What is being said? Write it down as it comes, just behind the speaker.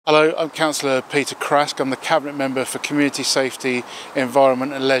Hello, I'm Councillor Peter Craske. I'm the Cabinet Member for Community Safety,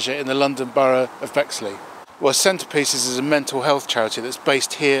 Environment and Leisure in the London Borough of Bexley. Well, Centrepieces is a mental health charity that's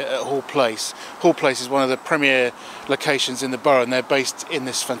based here at Hall Place. Hall Place is one of the premier locations in the borough and they're based in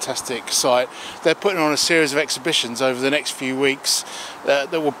this fantastic site. They're putting on a series of exhibitions over the next few weeks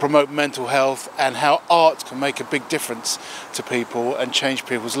that will promote mental health and how art can make a big difference to people and change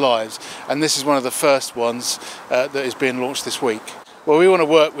people's lives. And this is one of the first ones that is being launched this week. Well, we want to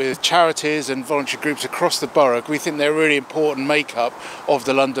work with charities and voluntary groups across the borough. We think they're a really important make-up of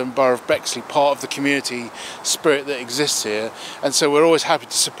the London Borough of Bexley, part of the community spirit that exists here. And so we're always happy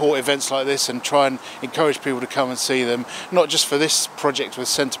to support events like this and try and encourage people to come and see them, not just for this project with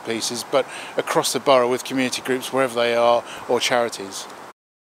Centrepieces, but across the borough with community groups wherever they are, or charities.